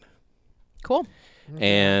than that. Cool.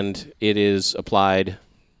 And it is applied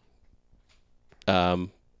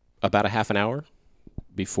about a half an hour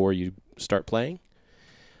before you start playing.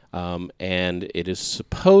 And it is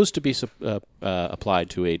supposed to be applied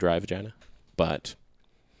to a dry vagina, but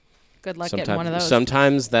Good luck getting one of those.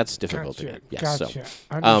 sometimes that's difficult to Gotcha. get. Yes, Gotcha.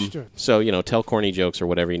 so, Understood. so tell corny jokes or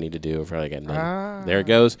whatever you need to do. There it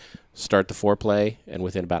goes. Start the foreplay, and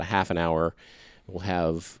within about a half an hour, we'll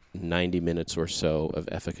have 90 minutes or so of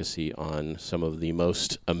efficacy on some of the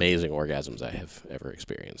most amazing orgasms I have ever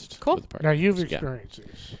experienced. Cool. With a partner. Now you've Yeah. experienced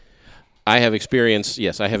this. I have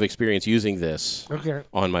experience using this Okay.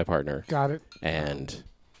 on my partner, Got it. and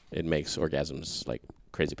it makes orgasms like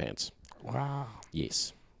crazy pants. Wow.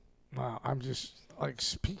 Yes. Wow. I'm just like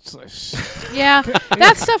speechless. Yeah,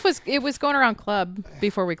 that stuff was going around club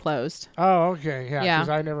before we closed. Oh, okay. Yeah. Yeah. Because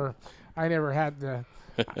I never had the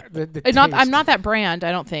I'm taste. not that brand.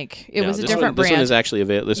 I don't think it No, was a this different This brand. one is actually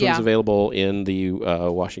This Yeah. one's available in the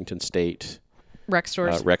Washington State Rec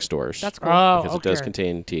stores. rec stores. That's cool. Oh, because okay. it does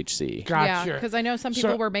contain THC. Gotcha. Yeah, because I know some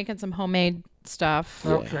people So- were making some homemade stuff.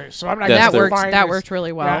 Okay, so I'm not That's That their- worked. find That this- worked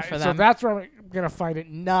really well Yeah, for So them. that's where I'm gonna find it,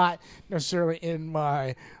 not necessarily in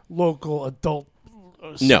my local adult.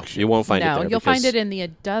 No, section. you won't find it no, there. you'll find because it in the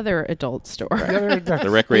other adult store. the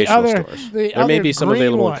recreational stores. There may be some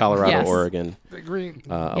available in Colorado, Yes. Oregon. The green. Yeah,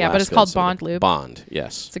 but it's Alaska, called so Bond Lube. Bond,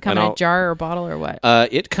 yes. Does it come in a jar or bottle or what?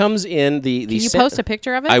 It comes in the. Can you post a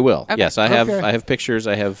picture of it? I will. Okay. Yes, I have. Okay. I have pictures.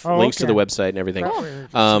 I have Oh, links to the okay. website and everything.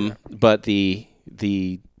 Cool. But the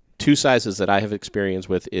two sizes that I have experience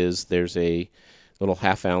with is there's a little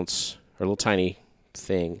half ounce or little tiny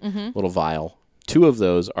thing, little vial. Two of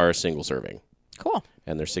those are a single serving, Cool.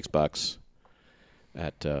 and they're $6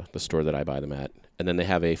 at the store that I buy them at. And then they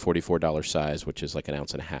have a $44 size, which is like an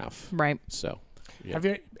ounce and a half. Right. So yeah.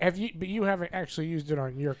 Have you? But you haven't actually used it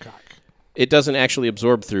on your cock. It doesn't actually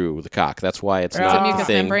absorb through the cock. That's why it's It's a not mucous a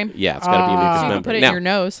thing. membrane? Yeah, it's got to be a mucous So you membrane. can put it Now, in your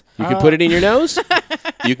nose. you can put it in your nose.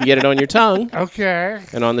 You can get it on your tongue, Okay.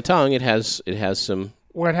 and on the tongue it has some.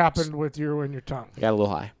 What happened with your and your tongue? I got a little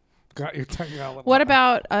high. Got your tongue out. a little What high.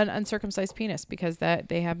 about an uncircumcised penis? Because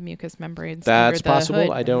they have mucous membranes. That's under the possible.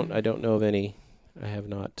 hood. I don't know of any. I have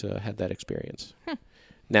not had that experience.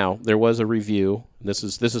 Now there was a review. This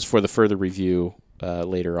is for the further review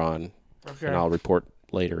later on, Okay. and I'll report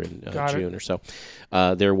later in Got it. June or so.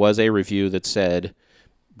 There was a review that said,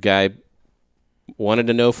 guy wanted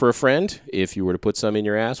to know for a friend if you were to put some in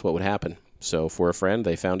your ass, what would happen. So for a friend,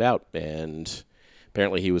 they found out, and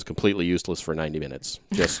apparently he was completely useless for 90 minutes.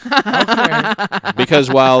 Just Okay. because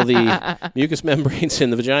while the mucous membranes in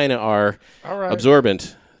the vagina are All right.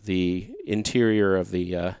 absorbent, the interior of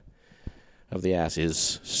the ass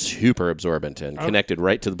is super absorbent and connected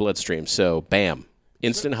right to the bloodstream. So, bam,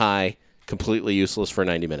 instant high, completely useless for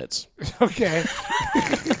 90 minutes. Okay.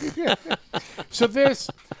 So this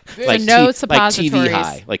Like no like TV suppositories.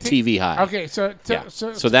 high, like TV high. okay. So Yeah.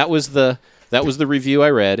 so So that was the review I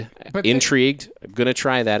read. But Intrigued. I'm gonna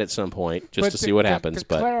try that at some point just but to see what happens. To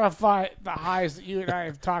But clarify the highs that you and I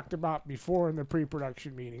have talked about before in the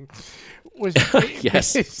pre-production meeting was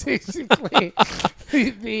Yes. basically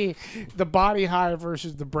the body high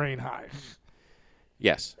versus the brain high,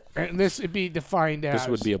 yes, and this would be defined as this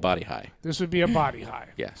would be a body high. this would be a body high.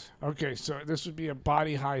 Yes, Okay, so this would be a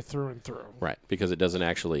body high through and through. right, because it doesn't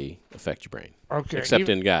actually affect your brain, Okay, except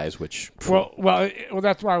even- in guys, which well,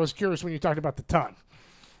 that's why I was curious when you talked about the tongue.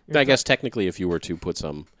 I guess technically, if you were to put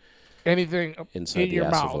some Anything inside in the your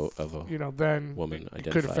ass mouth, of a you know, then woman it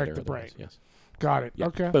identified could affect or the brain. otherwise, yes, Got it. yeah.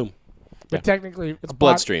 Okay, Boom. but Yeah. technically, It's a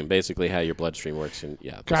bloodstream, basically how your bloodstream works. And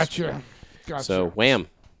yeah, this- Gotcha. yeah. Gotcha. So wham,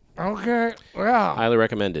 Okay. Well. highly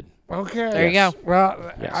recommended. Okay. There you Yes. go.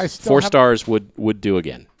 Well, Yes. I still 4 have- stars would do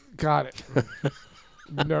again. Got it.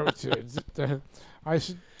 Noted. I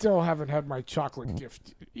still haven't had my chocolate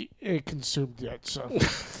gift consumed yet, so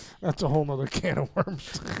that's a whole nother can of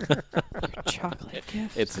worms. Chocolate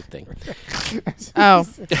gift. It's a thing. Oh.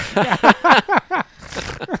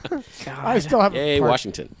 I still haven't. Yay,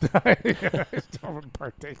 Washington. I still haven't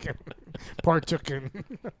partaken.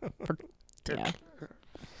 Yeah.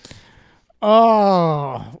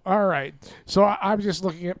 Oh, all right. So I'm just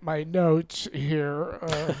looking at my notes here.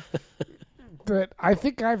 That I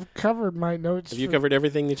think I've covered my notes. Have you covered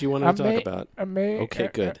everything that you wanted to talk about? Okay,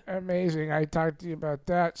 good. Amazing. I talked to you about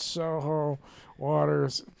that. Soho,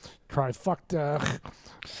 Waters, trifecta.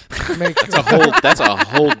 That's a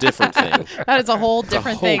whole different thing. That is a whole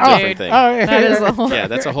different thing, different dude. thing. Oh, yeah. That is a whole Yeah,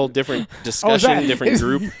 that's a whole different discussion, different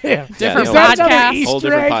group. Yeah. different no, Is that another podcast. Easter Whole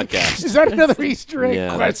different egg? podcast. Is that another Easter egg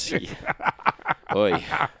Yeah, question? Oy.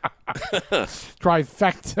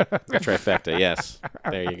 Trifecta. Trifecta, yes.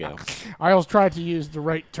 There you go. I always tried to use the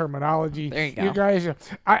right terminology. There you go. You guys,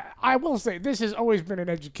 I will say, this has always been an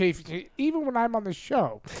education. Even when I'm on the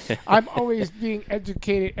show, I'm always being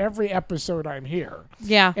educated every episode I'm here.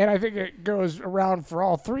 Yeah. And I think it goes around for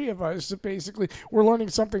all three of us. So basically, we're learning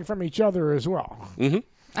something from each other as well. Mm-hmm.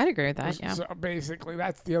 I'd agree with that, yeah. So basically,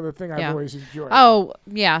 that's the other thing I've Yeah. always enjoyed. Oh,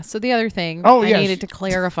 yeah. So the other thing Oh, I yes. needed to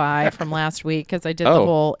clarify from last week, because I did the Oh.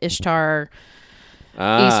 whole Ishtar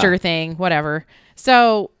Easter thing, whatever.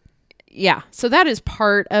 So, yeah. So that is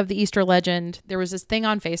part of the Easter legend. There was this thing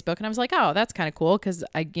on Facebook, and I was like, oh, that's kind of cool, because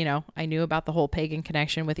I knew about the whole pagan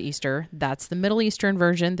connection with Easter. That's the Middle Eastern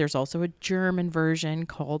version. There's also a German version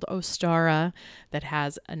called Ostara that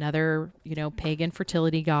has another, pagan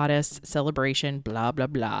fertility goddess celebration, blah, blah,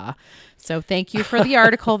 blah. So thank you for the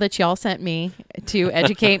article that y'all sent me to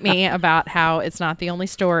educate me about how it's not the only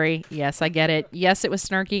story. Yes, I get it. Yes, it was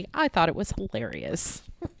snarky. I thought it was hilarious.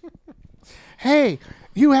 Hey,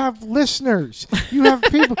 you have listeners. You have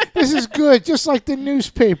people. This is good, just like the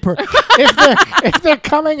newspaper. If they're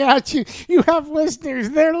coming at you, you have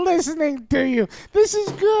listeners. They're listening to you. This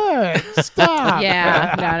is good. Stop.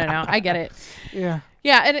 Yeah, no. I get it. Yeah.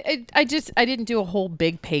 Yeah, and I didn't do a whole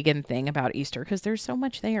big pagan thing about Easter because there's so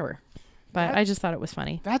much there. But I just thought it was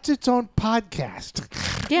funny. That's its own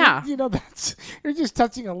podcast. Yeah. You're just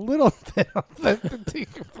touching a little bit of the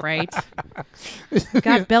Right. We've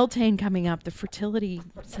got Beltane coming up, the fertility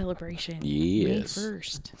celebration. Yes. May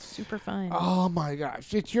 1st. Super fun. Oh my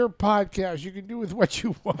gosh. It's your podcast. You can do with what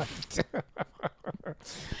you want. The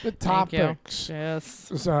Thank you. topics. Yes.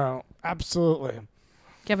 So, absolutely.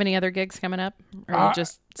 Do you have any other gigs coming up? Or are you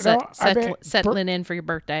just settling in for your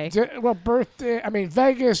birthday? Well, birthday,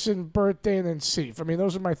 Vegas and birthday and then Seif.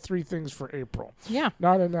 Those are my three things for April. Yeah.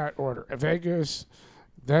 Not in that order. Vegas,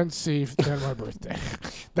 then Seif, then my birthday.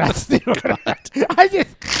 That's the order.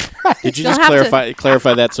 Did you You'll just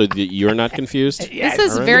clarify that so that you're not confused? This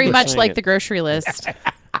is I very remember much saying like it. the grocery list.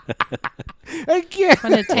 Again.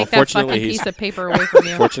 I'm going to take that fortunately, fucking he's- piece of paper away from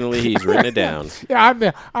you. Fortunately, he's written it down. Yeah,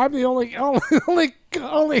 I'm the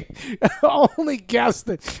only guest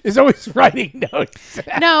that is always writing notes.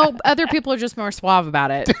 No, other people are just more suave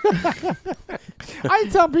about it. I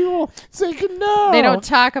tell people, say no. They don't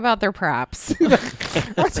talk about their props.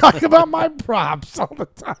 I talk about my props all the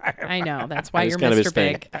time. I know. That's why That's you're kind of his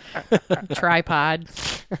Mr. Big. Tripod.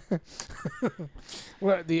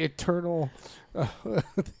 What, the eternal...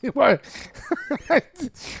 what?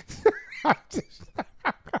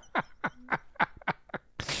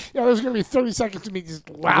 Yeah, there's going to be 30 seconds of me just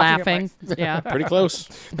laughing. Yeah. Pretty close.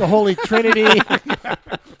 The Holy Trinity.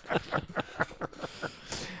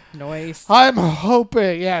 Noise. I'm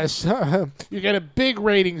hoping, yes, you get a big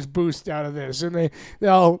ratings boost out of this, and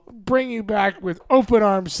they'll bring you back with open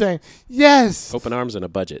arms saying, yes, Open arms and a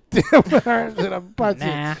budget. open arms and a budget.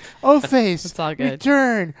 Nah. O-Face, It's all good.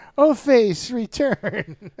 return. O-Face,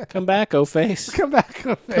 return. Come back, O-Face. Come back,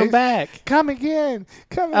 O-Face. Come back. Come again.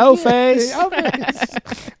 Come O-Face. again.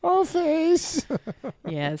 O-Face. O-Face.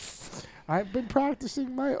 Yes. I've been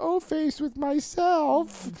practicing my O-Face with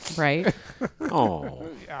myself. Right. Oh,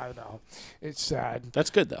 Yeah, I know. It's sad. that's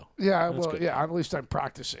good though. Yeah, That's well, good. yeah, at least I'm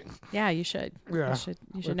practicing. Yeah, you should. Yeah.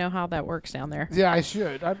 You should know how that works down there. Yeah, I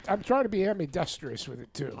should. I'm trying to be ambidextrous with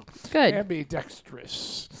it, too. Good.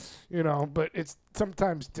 Ambidextrous. But it's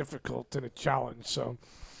sometimes difficult and a challenge, so...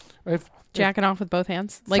 Jacking off with both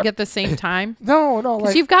hands? Like at the same time? No, Because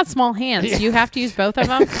like... you've got small hands. Do you have to use both of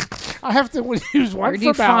them? I have to use one Or do for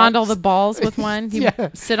you fondle balance. the balls with one? Do you Yeah.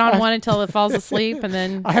 sit on one until it falls asleep and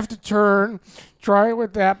then I have to try it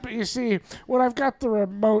with that. But you see, when I've got the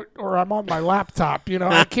remote or I'm on my laptop,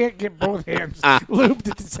 I can't get both hands lubed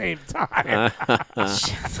at the same time.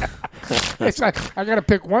 It's like I got to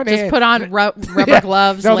pick one just hand. put on rubber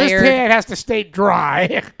gloves No, layered? this hand has to stay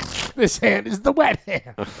dry. This hand is the wet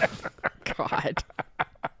hand. God.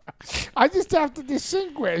 I just have to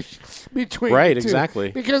distinguish between Right, the two,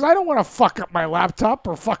 exactly. because I don't want to fuck up my laptop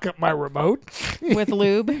or fuck up my remote. With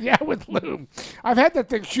lube? Yeah, with lube. I've had that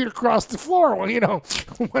thing shoot across the floor. Well,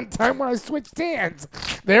 one time when I switched hands,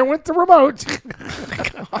 there went the remote.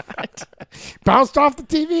 Bounced off the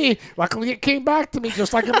TV. Luckily, it came back to me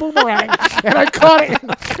just like a boomerang, and I caught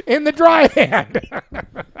it in the dry hand.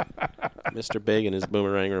 Mr. Big and his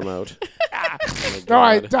boomerang remote. No,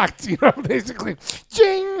 I ducked, basically.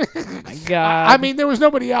 Ching! My God. I mean, there was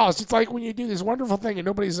nobody else. It's like when you do this wonderful thing and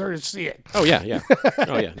nobody's there to see it. Oh, yeah, yeah.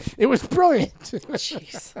 Oh, yeah. It was brilliant.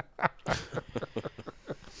 Jeez.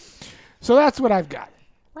 So that's what I've got.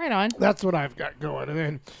 Right on. That's what I've got going. And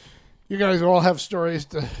then you guys all have stories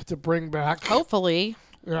to bring back. Hopefully.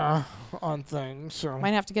 Yeah, on things. So.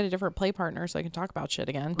 Might have to get a different play partner so I can talk about shit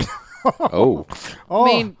again. Oh. Oh, I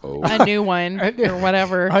mean, a new one or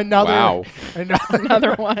whatever. another. Wow.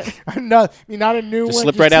 Another one. Another. Not a new Just one.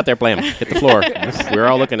 slip right out there, blam. Hit the floor. We're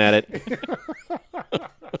all looking at it.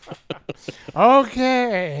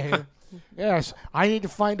 Okay. Yes, I need to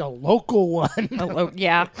find a local one.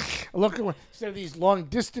 Yeah. A local one instead of these long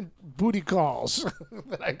distance booty calls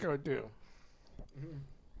that I go do.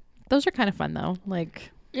 Those are kind of fun, though.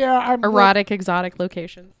 Like Yeah, I'm erotic, exotic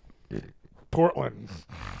locations. Portland.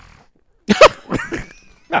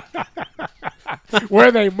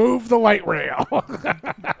 Where they move the light rail.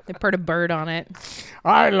 They put a bird on it.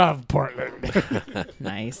 I love Portland.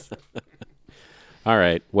 Nice. All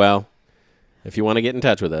right. Well, if you want to get in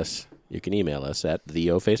touch with us, you can email us at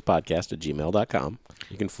theofacepodcast@gmail.com.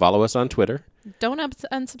 You can follow us on Twitter. Don't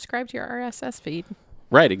unsubscribe to your RSS feed.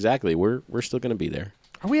 Right, exactly. We're still going to be there.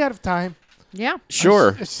 Are we out of time? Yeah.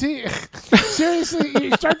 Sure. See, seriously,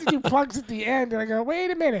 you start to do plugs at the end, and I go,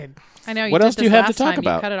 wait a minute. I know. What did else do you this have to last talk time.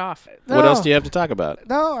 about? You cut it off. What else do you have to talk about?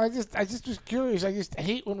 No, I just was curious. I just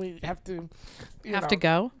hate when we have to To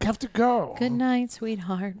go. Have to go. Good night,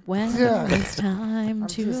 sweetheart. When Yeah. it's time I'm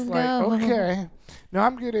to just go. like, okay. Now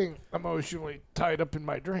I'm getting emotionally tied up in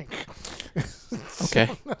my drink. Okay,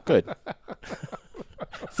 good.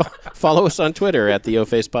 Follow us on Twitter at The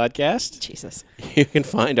O-Face Podcast. Jesus. You can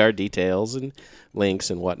find our details and links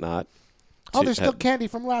and whatnot. Oh, there's still candy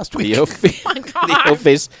from last week.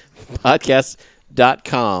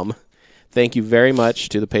 TheOfacepodcast.com. Thank you very much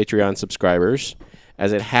to the Patreon subscribers.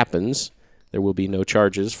 As it happens, there will be no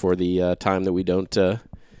charges for the time that we don't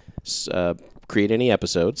create any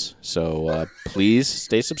episodes. So please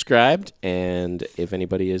stay subscribed. And if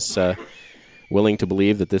anybody is willing to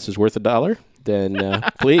believe that this is worth $1, then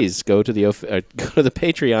please go to the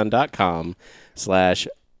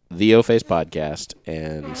patreon.com/TheOFacePodcast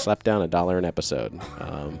and slap down $1 an episode.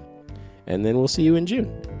 And then we'll see you in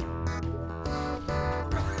June.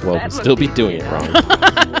 Well, we'll still be doing it wrong.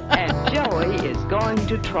 And Joey is going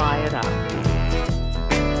to try it out.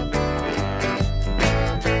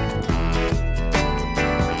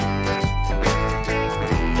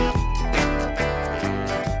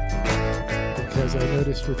 Because I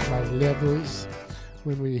noticed with my levels,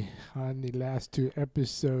 on the last 2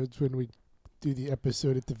 episodes, when we do the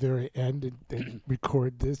episode at the very end and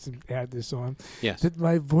record this and add this on, Yes. that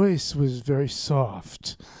my voice was very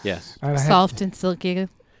soft. Yes. And Soft and silky.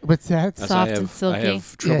 What's that? As Soft I have, and silky. I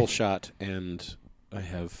have troubleshot and I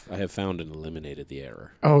have found and eliminated the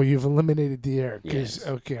error. Oh, you've eliminated the error. Yes.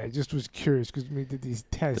 Okay, I just was curious because we did these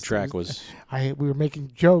tests. The track was... we were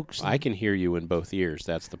making jokes. I can hear you in both ears.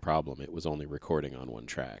 That's the problem. It was only recording on one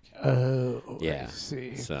track. Oh, Yeah. I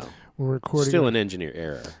see. So We're recording. still an engineer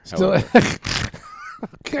error. Still. However,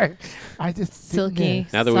 Okay. I just Silky.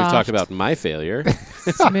 now that we've soft, talked about my failure,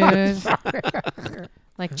 smooth.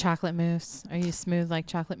 Like chocolate mousse. Are you smooth like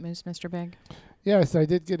chocolate mousse, Mr. Big? Yes, I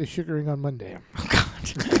did get a sugaring on Monday.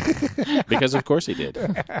 because of course he did.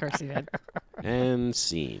 Of course you did. And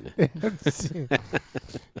scene.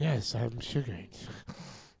 Yes, I'm sugaring.